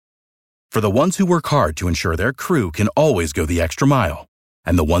For the ones who work hard to ensure their crew can always go the extra mile,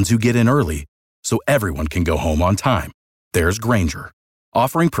 and the ones who get in early so everyone can go home on time, there's Grainger,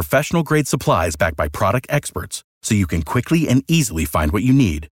 offering professional-grade supplies backed by product experts so you can quickly and easily find what you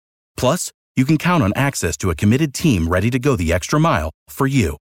need. Plus, you can count on access to a committed team ready to go the extra mile for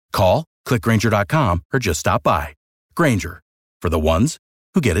you. Call, click Grainger.com, or just stop by. Grainger, for the ones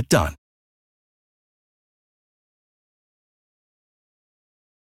who get it done.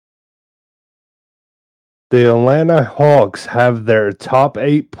 The Atlanta Hawks have their top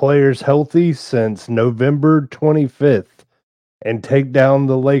 8 players healthy since November 25th and take down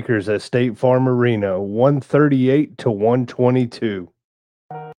the Lakers at State Farm Arena 138-122.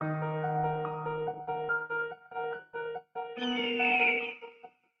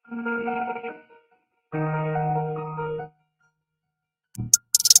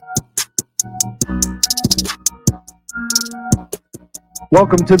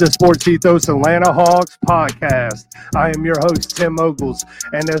 Welcome to the Sports Ethos Atlanta Hawks podcast. I am your host, Tim Ogles,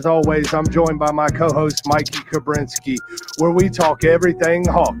 and as always, I'm joined by my co-host, Mikey Kabrinsky, where we talk everything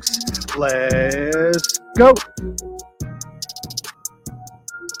Hawks. Let's go.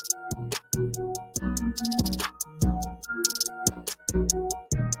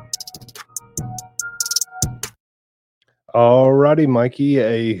 Alrighty, Mikey,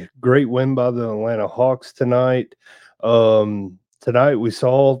 a great win by the Atlanta Hawks tonight. Tonight we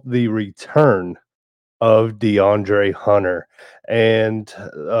saw the return of DeAndre Hunter, and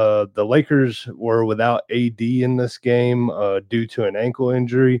the Lakers were without AD in this game due to an ankle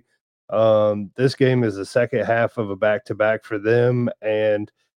injury. This game is the second half of a back-to-back for them,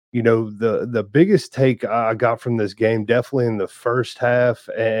 and the biggest take I got from this game, definitely in the first half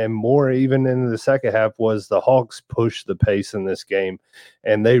and more even in the second half, was the Hawks pushed the pace in this game,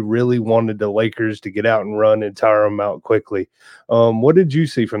 and they really wanted the Lakers to get out and run and tire them out quickly. What did you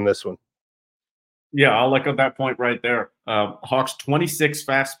see from this one? Yeah, I'll echo that point right there. Hawks 26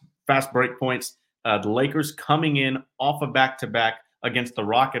 fast break points. The Lakers coming in off a back-to-back against the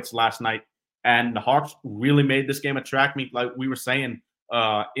Rockets last night, and the Hawks really made this game a track meet, like we were saying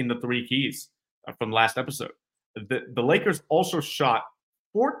in the three keys from last episode. The Lakers also shot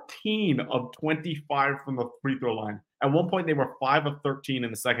 14 of 25 from the free throw line. At one point, they were 5 of 13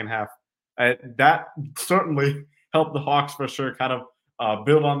 in the second half. That certainly helped the Hawks for sure kind of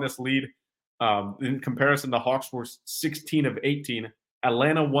build on this lead. In comparison, the Hawks were 16 of 18.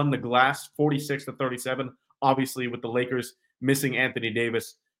 Atlanta won the glass 46-37. Obviously, with the Lakers missing Anthony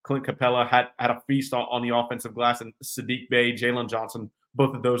Davis, Clint Capella had a feast on the offensive glass, and Sadiq Bey, Jalen Johnson,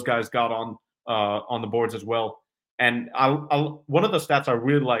 both of those guys got on the boards as well. And one of the stats I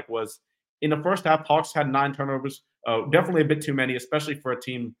really like was in the first half, Hawks had 9 turnovers, definitely a bit too many, especially for a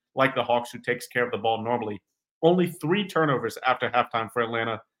team like the Hawks who takes care of the ball normally. Only 3 turnovers after halftime for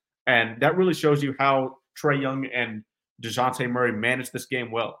Atlanta. And that really shows you how Trae Young and DeJounte Murray managed this game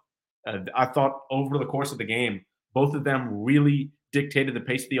well. I thought over the course of the game, both of them really dictated the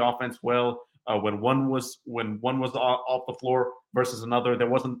pace of the offense well. When one was off the floor versus another, there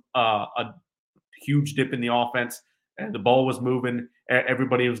wasn't a huge dip in the offense, and the ball was moving.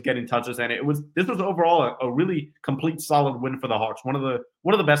 Everybody was getting touches, and this was overall a really complete, solid win for the Hawks. One of the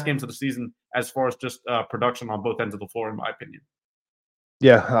best games of the season as far as just production on both ends of the floor, in my opinion.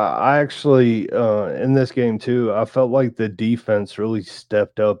 Yeah, I actually, in this game too, I felt like the defense really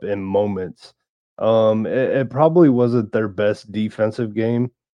stepped up in moments. It probably wasn't their best defensive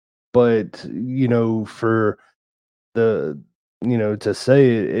game, but for to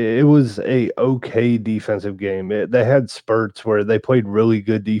say it was a okay defensive game. They had spurts where they played really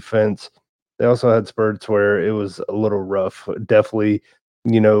good defense. They also had spurts where it was a little rough. Definitely,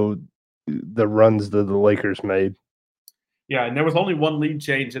 the runs that the Lakers made. Yeah, and there was only one lead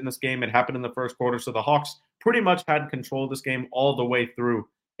change in this game. It happened in the first quarter, so the Hawks pretty much had control of this game all the way through.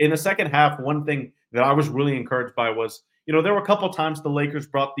 In the second half, one thing that I was really encouraged by was, there were a couple of times the Lakers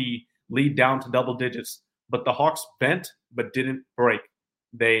brought the lead down to double digits, but the Hawks bent but didn't break.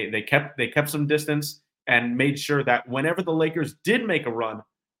 They kept some distance and made sure that whenever the Lakers did make a run,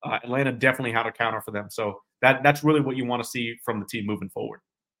 Atlanta definitely had a counter for them. So that's really what you want to see from the team moving forward.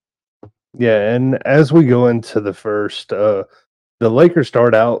 Yeah, and as we go into the first, the Lakers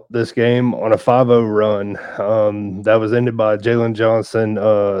start out this game on a 5-0 run. That was ended by Jalen Johnson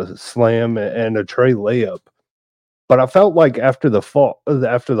slam and a Trae layup. But I felt like after the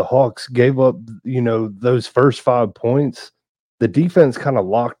Hawks gave up, those first 5 points, the defense kind of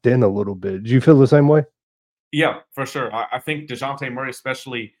locked in a little bit. Did you feel the same way? Yeah, for sure. I think DeJounte Murray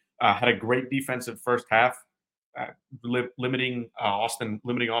especially had a great defensive first half. Limiting Austin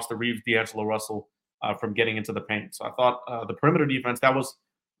Reeves, D'Angelo Russell from getting into the paint. So I thought the perimeter defense, that was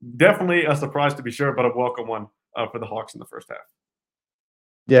Definitely a surprise to be sure, but a welcome one for the Hawks in the first half.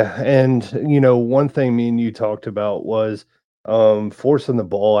 Yeah, and one thing me and you talked about was forcing the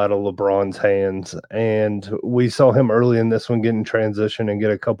ball out of LeBron's hands, and we saw him early in this one get in transition and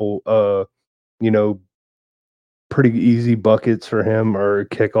get a couple, you know, pretty easy buckets for him or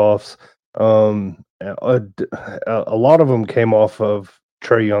kickoffs. A lot of them came off of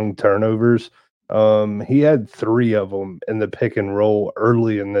Trey Young turnovers. He had 3 of them in the pick and roll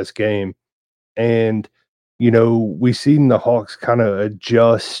early in this game, and we seen the Hawks kind of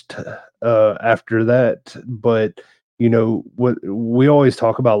adjust after that. But what we always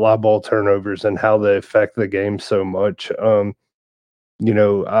talk about live ball turnovers and how they affect the game so much. I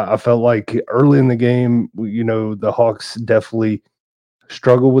felt like early in the game, the Hawks definitely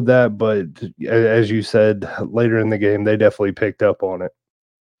struggled with that, but as you said, later in the game, they definitely picked up on it.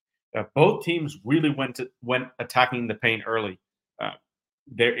 Both teams really went attacking the paint early.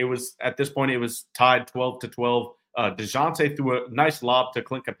 There, it was at this point it was tied 12-12. DeJounte threw a nice lob to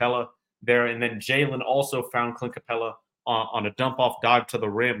Clint Capella there, and then Jalen also found Clint Capella on a dump off dive to the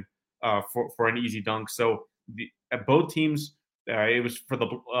rim for an easy dunk. So at both teams, it was for the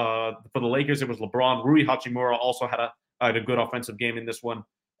Lakers. It was LeBron. Rui Hachimura also had a good offensive game in this one,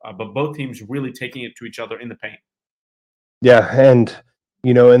 but both teams really taking it to each other in the paint. Yeah, and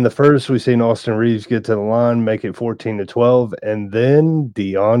in the first, we seen Austin Reeves get to the line, make it 14-12, and then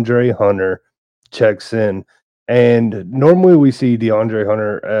DeAndre Hunter checks in. And normally we see DeAndre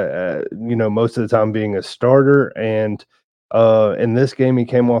Hunter, most of the time being a starter. And in this game, he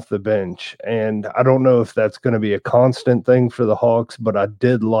came off the bench. And I don't know if that's going to be a constant thing for the Hawks, but I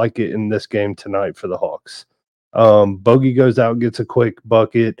did like it in this game tonight for the Hawks. Bogey goes out, gets a quick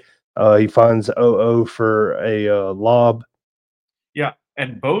bucket. He finds OO for a lob. Yeah,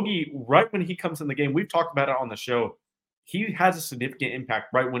 and Bogey, right when he comes in the game, we've talked about it on the show. He has a significant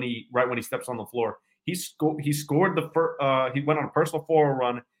impact right when he steps on the floor. He scored the first. He went on a personal foul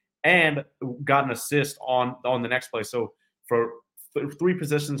run and got an assist on the next play. So for 3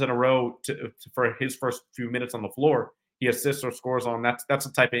 possessions in a row for his first few minutes on the floor, he assists or scores on. That's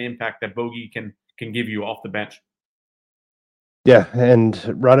the type of impact that Bogey can give you off the bench. Yeah,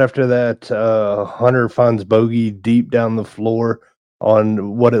 and right after that, Hunter finds Bogey deep down the floor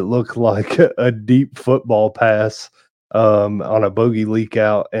on what it looked like a deep football pass on a Bogey leak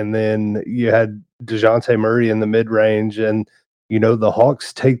out. And then you had DeJounte Murray in the mid range, and the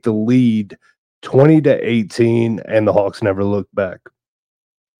Hawks take the lead 20-18, and the Hawks never looked back.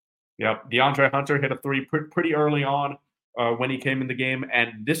 Yep, DeAndre Hunter hit a 3 pretty early on when he came in the game,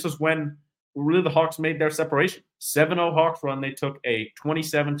 and this is when really the Hawks made their separation. 7-0 Hawks run. They took a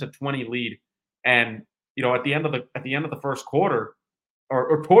 27-20 lead, and at the end of the first quarter,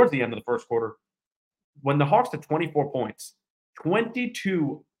 or towards the end of the first quarter, when the Hawks had 24 points,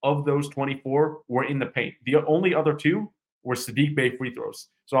 22 of those 24 were in the paint. The only other 2 were Saddiq Bey free throws.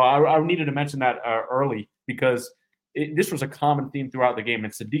 So I needed to mention that early because this was a common theme throughout the game.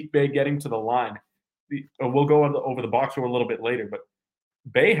 And Saddiq Bey getting to the line. We'll go over the box score a little bit later, but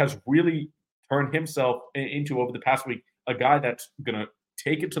Bey has really turned himself into, over the past week, a guy that's going to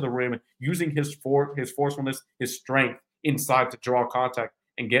take it to the rim, using his forcefulness, his strength inside to draw contact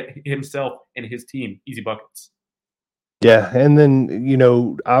and get himself and his team easy buckets. Yeah, and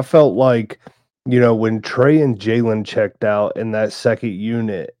then, I felt like, when Trey and Jalen checked out in that second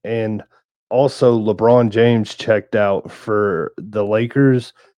unit, and also LeBron James checked out for the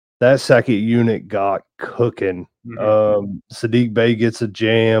Lakers, that second unit got cooking. Saddiq Bey gets a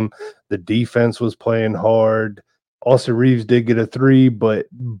jam. The defense was playing hard. Austin Reeves did get a 3, but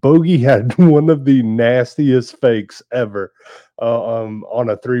Bogey had one of the nastiest fakes ever on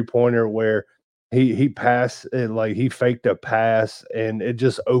a 3-pointer where he passed it, like he faked a pass and it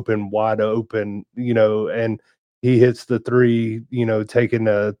just opened wide open, and he hits the 3, taking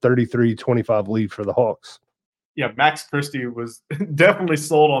a 33-25 lead for the Hawks. Yeah, Max Christie was definitely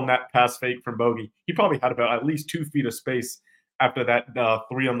sold on that pass fake from Bogey. He probably had about at least 2 feet of space after that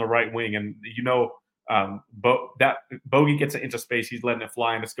 3 on the right wing, and that Bogey gets it into space, he's letting it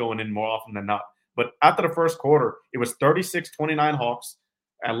fly, and it's going in more often than not. But after the first quarter, it was 36-29 Hawks.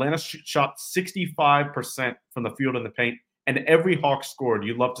 Atlanta shot 65% from the field in the paint, and every Hawk scored.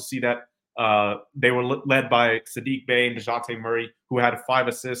 You'd love to see that. They were led by Saddiq Bey and DeJounte Murray, who had 5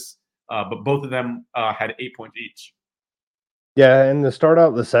 assists, but both of them had 8 points each. Yeah, and to start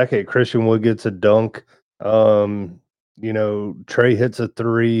out the second, Christian Wood gets a dunk. Trey hits a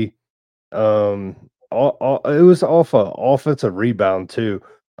 3. It was off a offensive rebound too.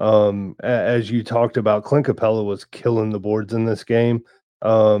 As you talked about, Clint Capella was killing the boards in this game.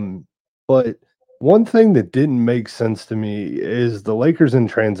 But One thing that didn't make sense to me is the Lakers in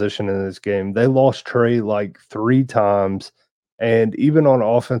transition in this game. They lost Trey like 3 times, and even on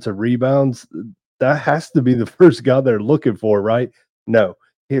offensive rebounds, that has to be the first guy they're looking for, right? No,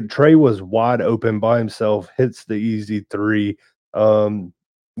 Trey was wide open by himself, hits the easy 3. Um,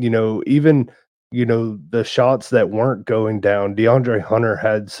 even the shots that weren't going down, DeAndre Hunter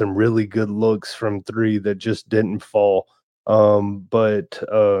had some really good looks from 3 that just didn't fall. But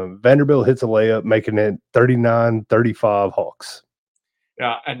Vanderbilt hits a layup, making it 39-35 Hawks.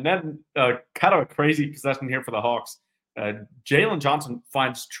 Yeah, and then kind of a crazy possession here for the Hawks. Jalen Johnson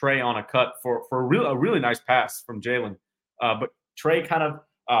finds Trey on a cut for a really nice pass from Jalen, but Trey kind of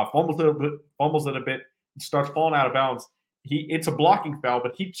fumbles it a bit, starts falling out of bounds. It's a blocking foul,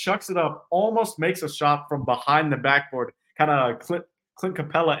 but he chucks it up, almost makes a shot from behind the backboard, kind of Clint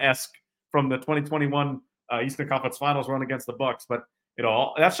Capella esque from the 2021 Eastern Conference Finals run against the Bucks. But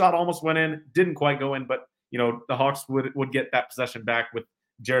that shot almost went in, didn't quite go in, but the Hawks would get that possession back with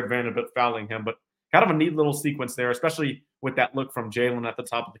Jared Vanderbilt fouling him. But kind of a neat little sequence there, especially with that look from Jalen at the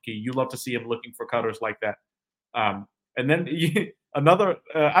top of the key. You love to see him looking for cutters like that. And then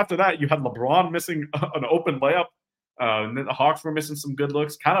after that, you had LeBron missing an open layup. And then the Hawks were missing some good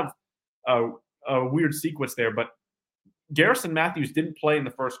looks. Kind of a weird sequence there. But Garrison Matthews didn't play in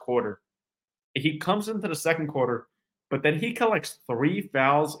the first quarter. He comes into the second quarter, but then he collects 3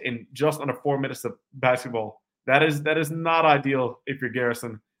 fouls in just under 4 minutes of basketball. That is not ideal if you're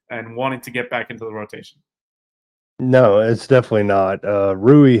Garrison and wanting to get back into the rotation. No, it's definitely not.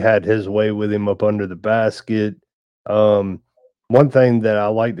 Rui had his way with him up under the basket. One thing that I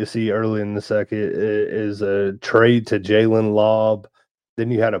like to see early in the second is a trade to Jalen lob.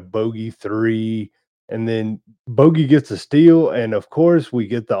 Then you had a bogey 3, and then bogey gets a steal, and of course we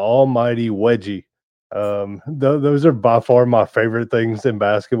get the almighty wedgie. Those are by far my favorite things in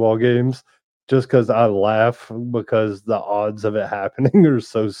basketball games, just because I laugh because the odds of it happening are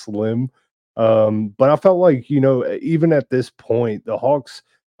so slim. But I felt like, even at this point, the Hawks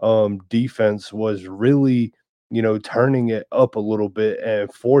defense was really, turning it up a little bit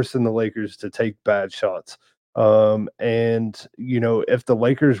and forcing the Lakers to take bad shots. And if the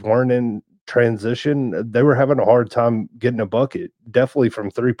Lakers weren't in transition, they were having a hard time getting a bucket, definitely from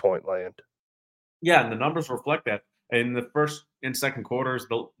 3-point land. Yeah, and the numbers reflect that. In the first and second quarters,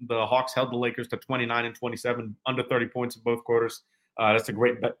 the Hawks held the Lakers to 29 and 27, under 30 points in both quarters. That's a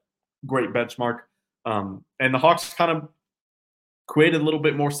great benchmark. And the Hawks kind of created a little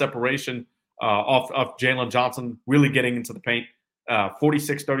bit more separation off Jalen Johnson really getting into the paint,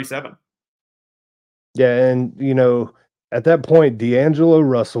 46-37. Yeah, and at that point, D'Angelo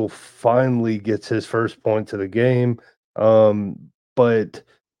Russell finally gets his first point to the game. But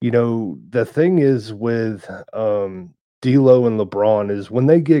the thing is with D'Lo and LeBron is when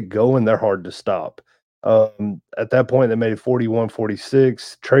they get going, they're hard to stop. At that point, they made it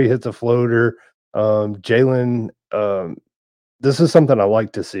 41-46. Trey hits a floater. Jalen, this is something I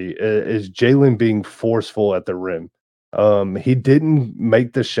like to see, is Jalen being forceful at the rim. He didn't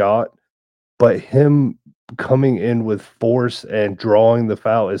make the shot, but him coming in with force and drawing the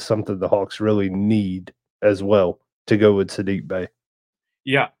foul is something the Hawks really need as well to go with Sadiq Bey.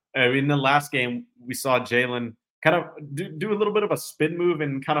 Yeah. In the last game, we saw Jalen kind of do a little bit of a spin move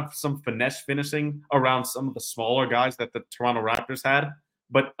and kind of some finesse finishing around some of the smaller guys that the Toronto Raptors had.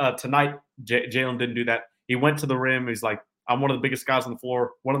 But tonight, Jalen didn't do that. He went to the rim. He's like, I'm one of the biggest guys on the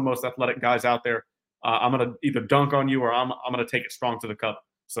floor, one of the most athletic guys out there. I'm going to either dunk on you or I'm going to take it strong to the cup.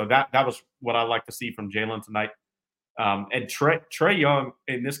 So that was what I like to see from Jalen tonight. And Trey Young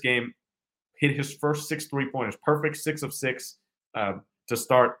in this game hit his first 6 3-pointers, perfect 6 of 6 to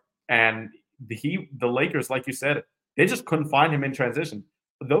start. And the Lakers, like you said, they just couldn't find him in transition.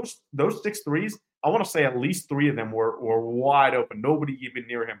 Those 6 threes, I want to say at least 3 of them were wide open, nobody even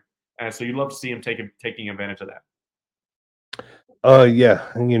near him. And so you love to see him taking advantage of that. Yeah,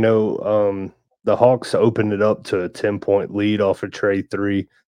 the Hawks opened it up to a 10-point lead off a Trey 3,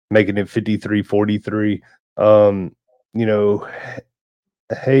 making it 53-43.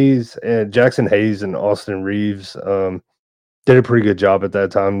 Jackson Hayes and Austin Reeves did a pretty good job at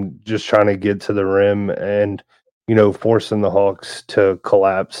that time, just trying to get to the rim and, forcing the Hawks to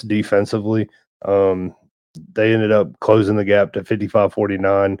collapse defensively. They ended up closing the gap to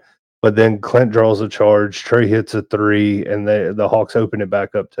 55-49. But then Clint draws a charge, Trey hits a 3, and the Hawks open it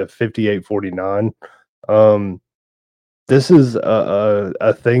back up to 58-49. This is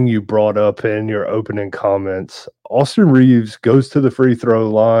a thing you brought up in your opening comments. Austin Reeves goes to the free throw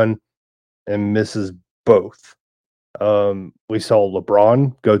line and misses both. We saw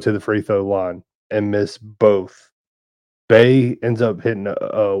LeBron go to the free throw line and miss both. Bay ends up hitting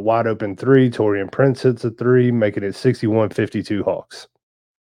a wide open three. Torian Prince hits a three, making it 61-52 Hawks.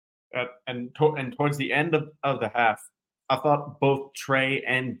 And towards the end of the half, I thought both Trey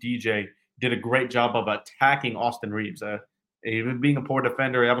and DJ did a great job of attacking Austin Reeves. Even being a poor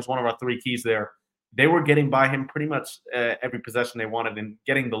defender, that was one of our three keys there. They were getting by him pretty much every possession they wanted and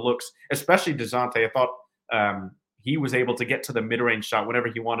getting the looks, especially DeJounte. I thought he was able to get to the mid-range shot whenever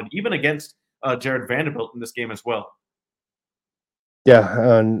he wanted, even against Jared Vanderbilt in this game as well.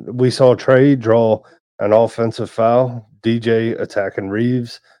 Yeah, and we saw Trey draw an offensive foul, DJ attacking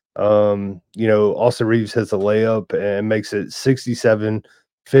Reeves. Austin Reeves hits a layup and makes it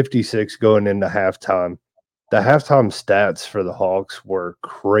 67-56 going into halftime. The halftime stats for the Hawks were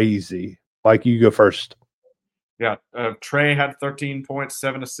crazy. Mike, you go first. Yeah, Trey had 13 points,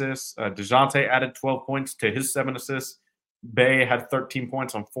 7 assists. DeJounte added 12 points to his 7 assists. Bay had 13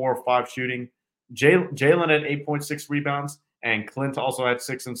 points on 4 or 5 shooting. Jalen had 8.6 rebounds, and Clint also had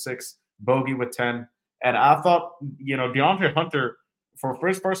 6 and 6. Bogey with 10. And I thought, DeAndre Hunter, for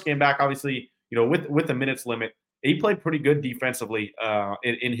his first game back, obviously, with the minutes limit, he played pretty good defensively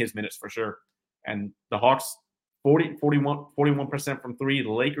in his minutes for sure. And the Hawks, 41% from three.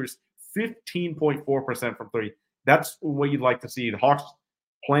 The Lakers, 15.4% from three. That's what you'd like to see. The Hawks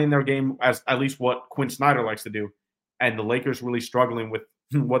playing their game as at least what Quinn Snyder likes to do. And the Lakers really struggling with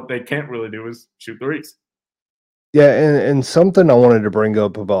what they can't really do is shoot threes. Yeah, and something I wanted to bring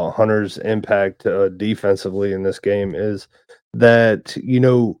up about Hunter's impact defensively in this game is that,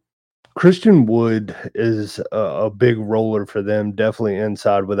 Christian Wood is a big roller for them, definitely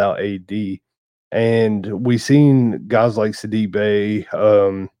inside without AD. And we've seen guys like Saddiq Bey,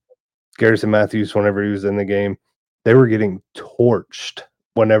 Garrison Matthews, whenever he was in the game, they were getting torched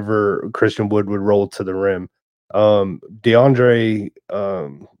whenever Christian Wood would roll to the rim. DeAndre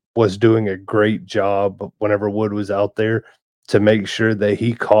was doing a great job whenever Wood was out there to make sure that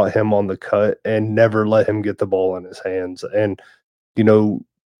he caught him on the cut and never let him get the ball in his hands. And,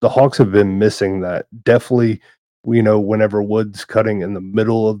 the Hawks have been missing that. Definitely, whenever Wood's cutting in the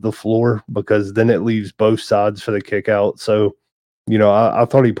middle of the floor, because then it leaves both sides for the kick out. So, I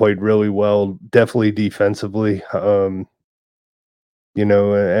thought he played really well, definitely defensively. And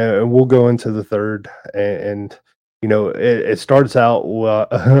we'll go into the third, and it starts out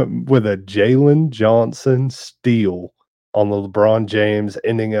with a Jalen Johnson steal on the LeBron James,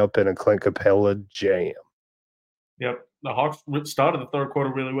 ending up in a Clint Capella jam. Yep. The Hawks started the third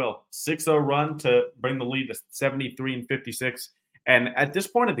quarter really well. 6-0 run to bring the lead to 73-56. And at this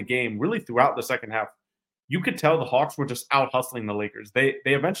point of the game, really throughout the second half, you could tell the Hawks were just out hustling the Lakers. They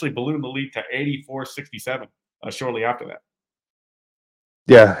eventually ballooned the lead to 84-67 shortly after that.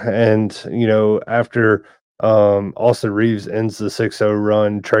 Yeah, and after Austin Reeves ends the 6-0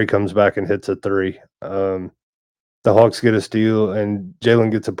 run, Trey comes back and hits a three. The Hawks get a steal, and Jalen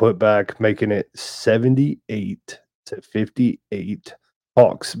gets a putback, making it 78-58.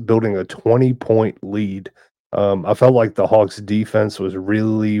 Hawks building a 20-point lead. I felt like the Hawks defense was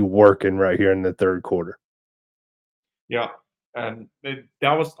really working right here in the third quarter. Yeah, and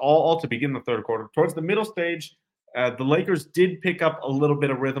that was all to begin the third quarter. Towards the middle stage, the Lakers did pick up a little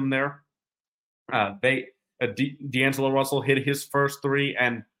bit of rhythm there. D'Angelo Russell hit his first three,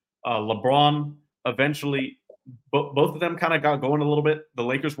 and LeBron eventually, both of them kind of got going a little bit. The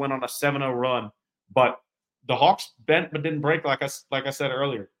Lakers went on a 7-0 run, but the Hawks bent but didn't break, like I said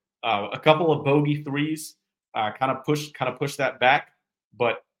earlier. A couple of bogey threes kind of pushed that back,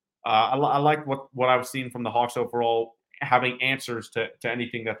 but I like what I was seeing from the Hawks overall, having answers to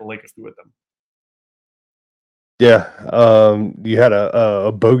anything that the Lakers do with them. Yeah, you had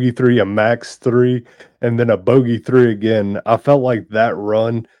a bogey three, a max three, and then a bogey three again. I felt like that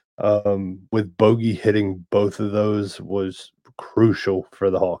run with bogey hitting both of those was crucial for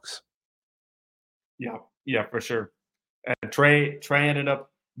the Hawks. Yeah, for sure. And Trey ended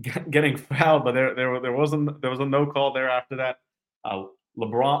up getting fouled, but there was a no call there after that.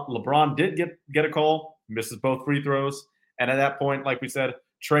 LeBron did get a call, misses both free throws, and at that point, like we said,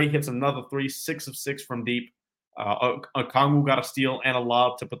 Trey hits another three, 6 of 6 from deep. Okongwu got a steal and a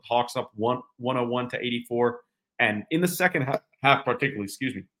lob to put the Hawks up 101-84. And in the second half particularly,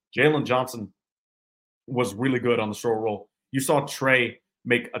 Jalen Johnson was really good on the short roll. You saw Trey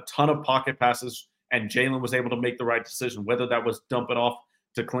make a ton of pocket passes, and Jalen was able to make the right decision, whether that was dump it off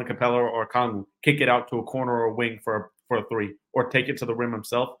to Clint Capella or Okongwu, kick it out to a corner or a wing for a three, or take it to the rim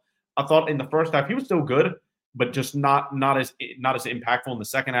himself. I thought in the first half he was still good, but just not as impactful in the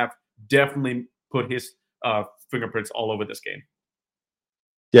second half. Definitely put his fingerprints all over this game.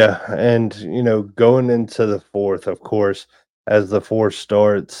 Yeah, and going into the fourth, of course, as the fourth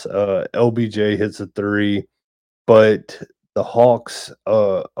starts, LBJ hits a three. but the Hawks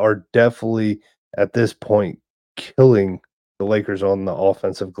are definitely at this point killing the Lakers on the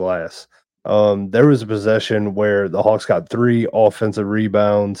offensive glass. There was a possession where the Hawks got 3 offensive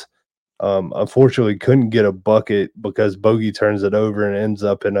rebounds. Unfortunately, couldn't get a bucket because Bogey turns it over and ends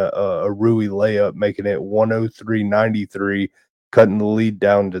up in a Rui layup, making it 103-93, cutting the lead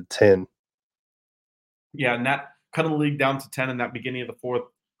down to 10. Yeah, and that cutting the league down to 10 in that beginning of the fourth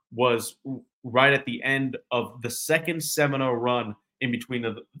was right at the end of the second 7-0 run in between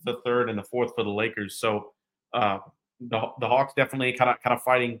the third and the fourth for the Lakers. So uh, the Hawks definitely kind of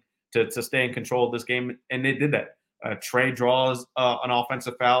fighting to stay in control of this game, and they did that. Trey draws an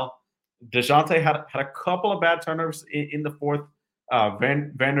offensive foul. DeJounte had a couple of bad turnovers in the fourth.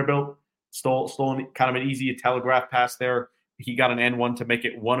 Vanderbilt stole kind of an easy telegraph pass there. He got an N1 to make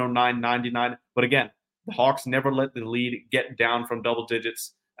it 109-99. But again, the Hawks never let the lead get down from double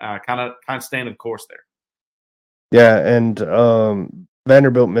digits. Kind of staying the course there. Yeah, and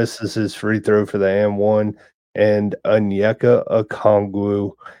Vanderbilt misses his free throw for the and-one, and Onyeka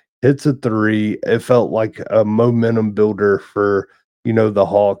Okongwu hits a 3. It felt like a momentum builder for, the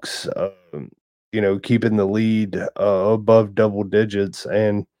Hawks, keeping the lead above double digits.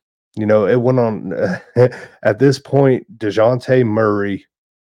 And, it went on. At this point, DeJounte Murray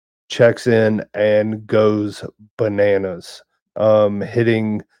checks in and goes bananas,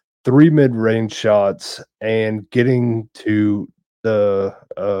 hitting 3 mid-range shots and getting to the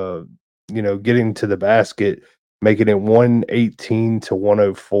getting to the basket, making it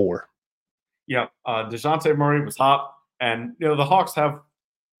 118-104. Yeah, DeJounte Murray was hot, and the Hawks have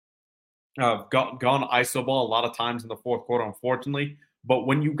gone iso ball a lot of times in the fourth quarter, unfortunately. But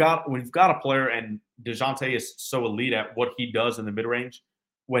when you've got a player, and DeJounte is so elite at what he does in the mid range,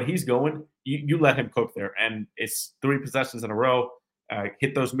 when he's going, you let him cook there, and it's 3 possessions in a row,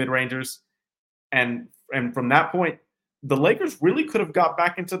 hit those mid rangers, and from that point, the Lakers really could have got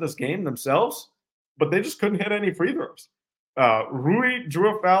back into this game themselves, but they just couldn't hit any free throws. Rui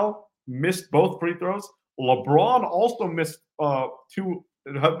drew a foul, missed both free throws. LeBron also missed 2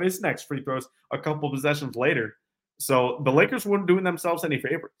 his next free throws a couple possessions later. So the Lakers weren't doing themselves any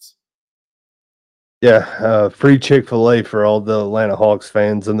favorites. Yeah, free Chick-fil-A for all the Atlanta Hawks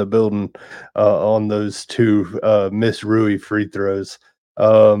fans in the building on those 2 Miss Rui free throws.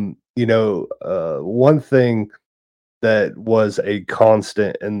 One thing that was a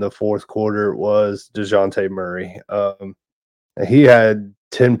constant in the fourth quarter was DeJounte Murray. He had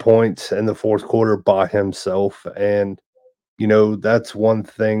 10 points in the fourth quarter by himself, and that's one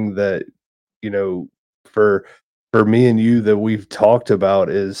thing that for me and you that we've talked about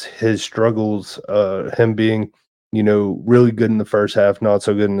is his struggles, him being, really good in the first half, not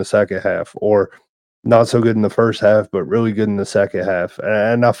so good in the second half, or not so good in the first half, but really good in the second half.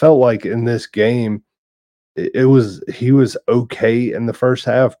 And I felt like in this game, he was okay in the first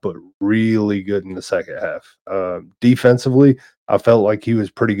half, but really good in the second half. Defensively, I felt like he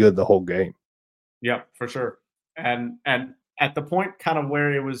was pretty good the whole game. Yeah, for sure. And at the point kind of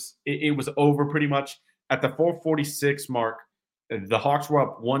where it was over pretty much at the 4:46 mark, the Hawks were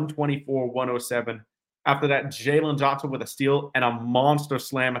up 124-107. After that, Jalen Johnson with a steal and a monster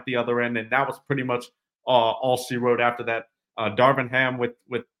slam at the other end, and that was pretty much all she wrote after that. Darvin Ham with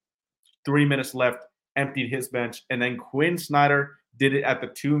 3 minutes left emptied his bench, and then Quinn Snyder did it at the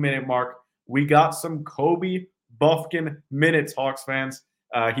 2-minute mark. We got some Kobe Buffkin minutes, Hawks fans.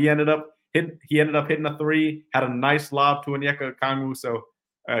 He ended up hitting a 3, had a nice lob to Onyeka Okongwu. So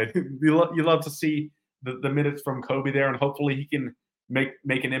you love to see the minutes from Kobe there, and hopefully he can make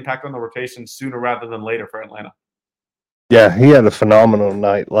an impact on the rotation sooner rather than later for Atlanta. Yeah, he had a phenomenal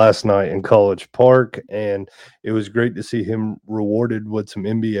night last night in College Park, and it was great to see him rewarded with some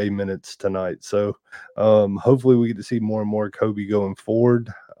NBA minutes tonight. So hopefully we get to see more and more Kobe going forward.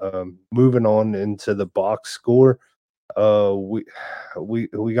 Moving on into the box score, we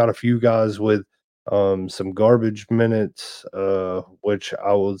got a few guys with some garbage minutes, which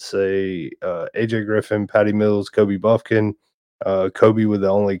I would say AJ Griffin, Patty Mills, Kobe Buffkin, Kobe with the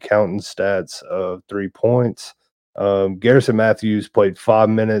only counting stats of 3 points. Garrison Matthews played 5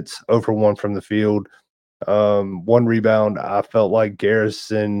 minutes, 0 for 1 from the field, 1 rebound. I felt like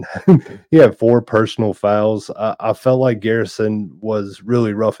Garrison, he had 4 personal fouls. I felt like Garrison was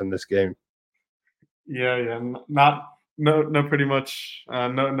really rough in this game. Yeah, pretty much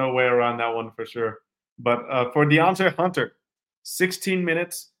no way around that one for sure. But for DeAndre Hunter, 16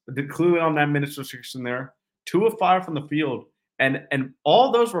 minutes, clearly on that minutes restriction there, 2 of 5 from the field, and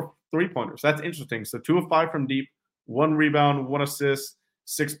all those were 3-pointers. That's interesting. So 2 of 5 from deep, 1 rebound, 1 assist,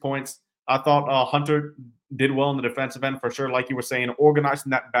 6 points. I thought Hunter did well in the defensive end for sure, like you were saying, organizing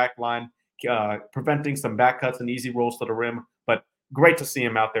that back line, preventing some back cuts and easy rolls to the rim. But great to see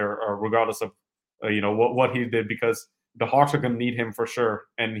him out there, regardless of what he did, because the Hawks are going to need him for sure,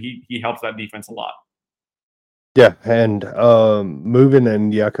 and he helps that defense a lot. Yeah, and moving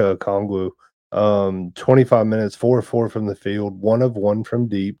in Yeka Okongwu, 25 minutes, 4-4 from the field, 1 of 1 from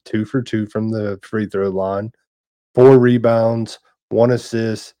deep, 2 for 2 from the free throw line, 4 rebounds, 1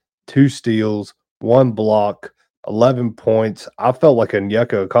 assist, 2 steals, 1 block, 11 points. I felt like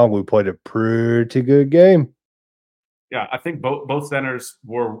Onyeka Okongwu played a pretty good game. Yeah, I think both centers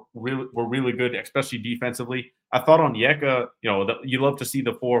were really good, especially defensively. I thought Onyeka, you love to see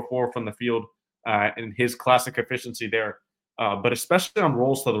the 4-4 from the field and his classic efficiency there. But especially on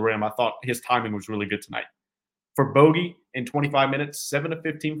rolls to the rim, I thought his timing was really good tonight. For Bogey, in 25 minutes, 7 of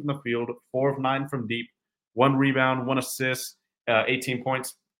 15 from the field, 4 of 9 from deep, 1 rebound, 1 assist, 18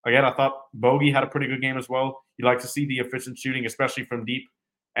 points. Again, I thought Bogey had a pretty good game as well. You like to see the efficient shooting, especially from deep.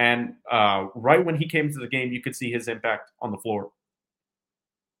 And right when he came to the game, you could see his impact on the floor.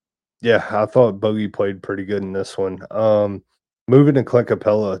 Yeah, I thought Bogey played pretty good in this one. Moving to Clint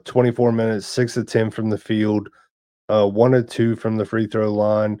Capella, 24 minutes, 6 of 10 from the field, 1 of 2 from the free throw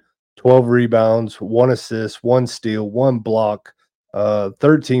line, 12 rebounds, 1 assist, 1 steal, 1 block,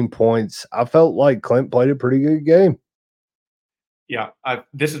 13 points. I felt like Clint played a pretty good game. Yeah,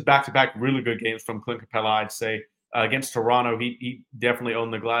 this is back-to-back really good games from Clint Capella, I'd say. Against Toronto, he definitely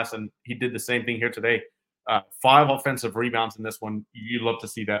owned the glass, and he did the same thing here today. 5 offensive rebounds in this one. You love to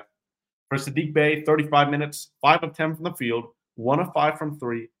see that. For Saddiq Bey, 35 minutes, 5 of 10 from the field, 1 of 5 from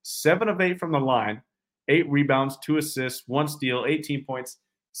 3, 7 of 8 from the line, 8 rebounds, 2 assists, 1 steal, 18 points.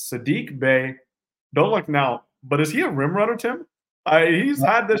 Saddiq Bey, don't look now, but is he a rim runner, Tim? He's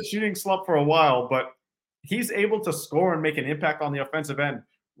had this shooting slump for a while, but he's able to score and make an impact on the offensive end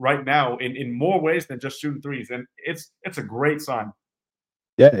right now in more ways than just shooting threes, and it's a great sign.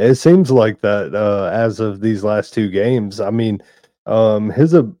 Yeah, it seems like that as of these last 2 games. I mean,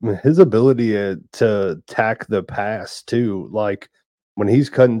 his ability to attack the pass too, like when he's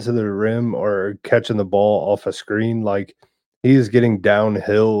cutting to the rim or catching the ball off a screen, like he is getting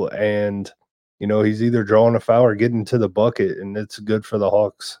downhill and he's either drawing a foul or getting to the bucket, and it's good for the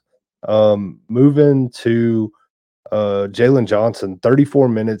Hawks. Moving to Jalen Johnson, 34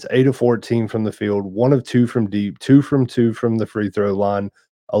 minutes, 8 of 14 from the field, 1 of 2 from deep, 2 from 2 from the free throw line,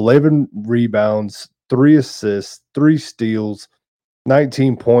 11 rebounds, 3 assists, 3 steals,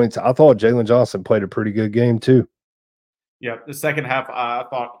 19 points. I thought Jalen Johnson played a pretty good game too. Yeah, the second half, I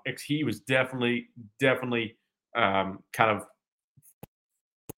thought he was definitely kind of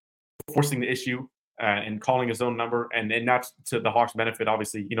forcing the issue and calling his own number, and that's to the Hawks' benefit.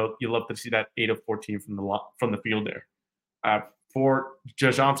 Obviously, you love to see that 8 of 14 from the field there. For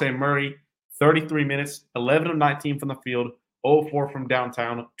DeJounte Murray, 33 minutes, 11 of 19 from the field, 0 4 from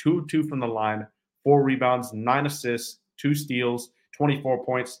downtown, 2 of 2 from the line, 4 rebounds, 9 assists, 2 steals, 24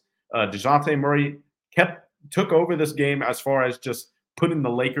 points. DeJounte Murray took over this game as far as just putting the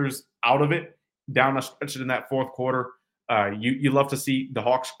Lakers out of it down the stretch in that fourth quarter. You love to see the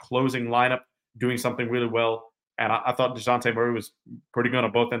Hawks closing lineup doing something really well. And I thought DeJounte Murray was pretty good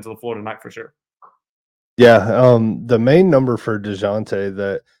on both ends of the floor tonight for sure. Yeah, the main number for DeJounte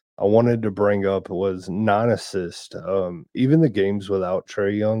that I wanted to bring up was 9 assists. Even the games without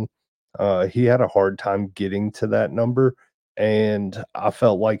Trae Young, he had a hard time getting to that number. And I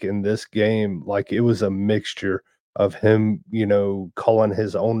felt like in this game, like it was a mixture of him, calling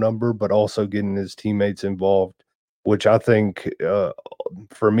his own number, but also getting his teammates involved, which I think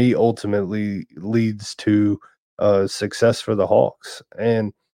for me ultimately leads to success for the Hawks.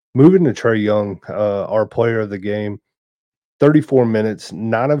 And moving to Trae Young, our player of the game, 34 minutes,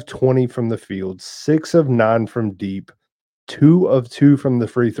 9 of 20 from the field, 6 of 9 from deep, 2 of 2 from the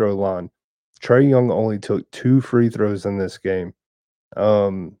free throw line. Trae Young only took 2 free throws in this game.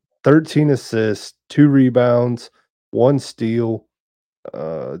 13 assists, 2 rebounds, 1 steal,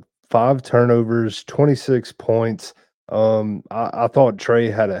 5 turnovers, 26 points. I thought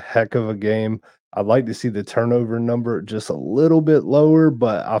Trae had a heck of a game. I'd like to see the turnover number just a little bit lower,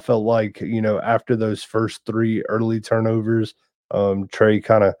 but I felt like, after those first 3 early turnovers, Trae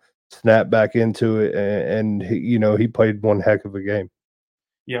kind of snapped back into it and he played one heck of a game.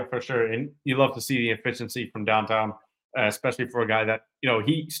 Yeah, for sure. And you love to see the efficiency from downtown, especially for a guy that,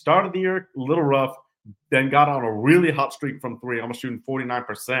 he started the year a little rough, then got on a really hot streak from 3, almost shooting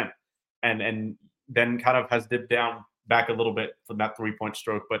 49%, and then kind of has dipped down back a little bit from that 3-point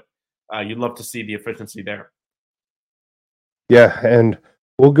stroke. But you'd love to see the efficiency there. Yeah, and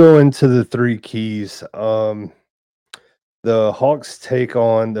we'll go into the 3 keys. The Hawks take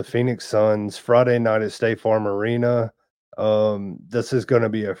on the Phoenix Suns Friday night at State Farm Arena. This is going to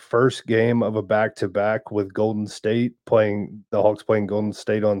be a first game of a back-to-back with Golden State the Hawks playing Golden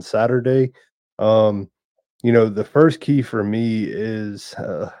State on Saturday. The first key for me is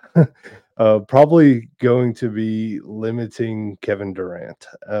probably going to be limiting Kevin Durant.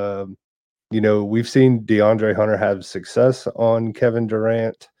 We've seen DeAndre Hunter have success on Kevin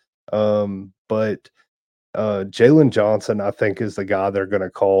Durant, but Jalen Johnson, I think, is the guy they're going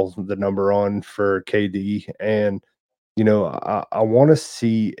to call the number on for KD. And, I want to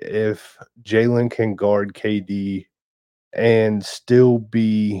see if Jalen can guard KD and still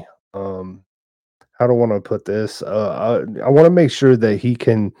be, how do I want to put this? I want to make sure that he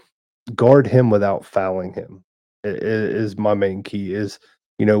can guard him without fouling him. Is my main key.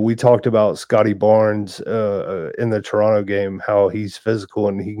 We talked about Scotty Barnes in the Toronto game, how he's physical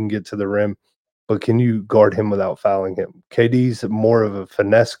and he can get to the rim, but can you guard him without fouling him? KD's more of a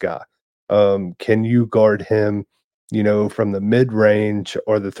finesse guy. Can you guard him, from the mid-range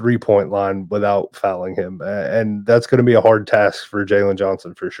or the three-point line without fouling him? And that's going to be a hard task for Jalen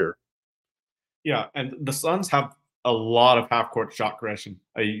Johnson for sure. Yeah, and the Suns have a lot of half-court shot creation.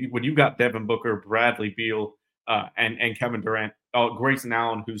 When you got Devin Booker, Bradley Beal, and Kevin Durant, Grayson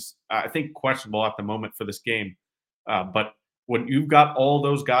Allen, who's I think questionable at the moment for this game, but when you've got all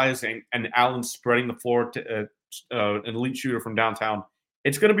those guys and Allen spreading the floor to an elite shooter from downtown,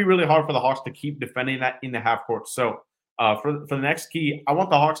 it's going to be really hard for the Hawks to keep defending that in the half court. So for the next key, I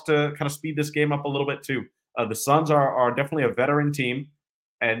want the Hawks to kind of speed this game up a little bit too. The Suns are definitely a veteran team,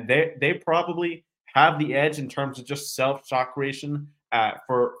 and they probably have the edge in terms of just self-shot creation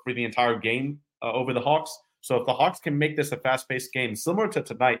for the entire game over the Hawks. So if the Hawks can make this a fast-paced game, similar to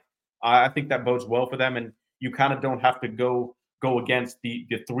tonight, I think that bodes well for them, and you kind of don't have to go against the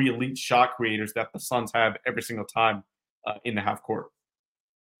three elite shot creators that the Suns have every single time in the half court.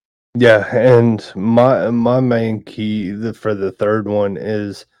 Yeah, and my main key for the third one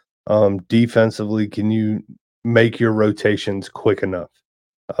is defensively, can you make your rotations quick enough?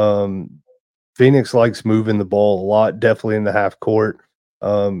 Phoenix likes moving the ball a lot, definitely in the half court.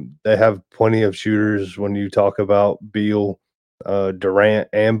 They have plenty of shooters when you talk about Beal, Durant,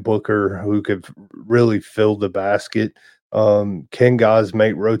 and Booker, who could really fill the basket. Can guys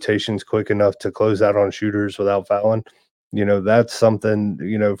make rotations quick enough to close out on shooters without fouling? That's something,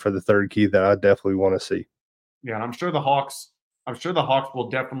 for the third key that I definitely want to see. Yeah, and I'm sure the Hawks will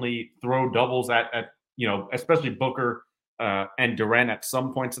definitely throw doubles at especially Booker and Durant at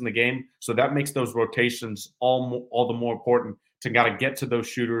some points in the game. So that makes those rotations all the more important to got to get to those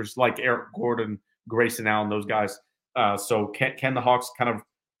shooters like Eric Gordon, Grayson Allen, those guys. So can the Hawks kind of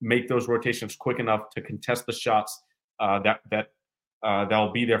make those rotations quick enough to contest the shots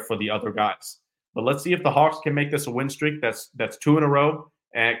that'll be there for the other guys? But let's see if the Hawks can make this a win streak. That's 2 in a row.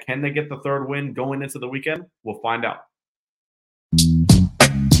 And can they get the third win going into the weekend? We'll find out.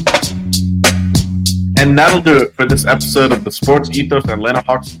 And that'll do it for this episode of the Sports Ethos Atlanta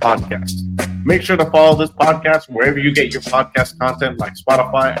Hawks podcast. Make sure to follow this podcast wherever you get your podcast content, like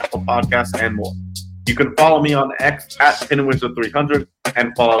Spotify, Apple Podcasts, and more. You can follow me on X at PinWizard300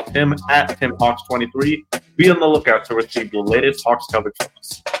 and follow Tim at TimHawks23. Be on the lookout to receive the latest Hawks coverage from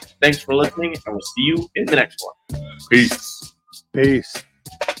us. Thanks for listening, and we'll see you in the next one. Peace.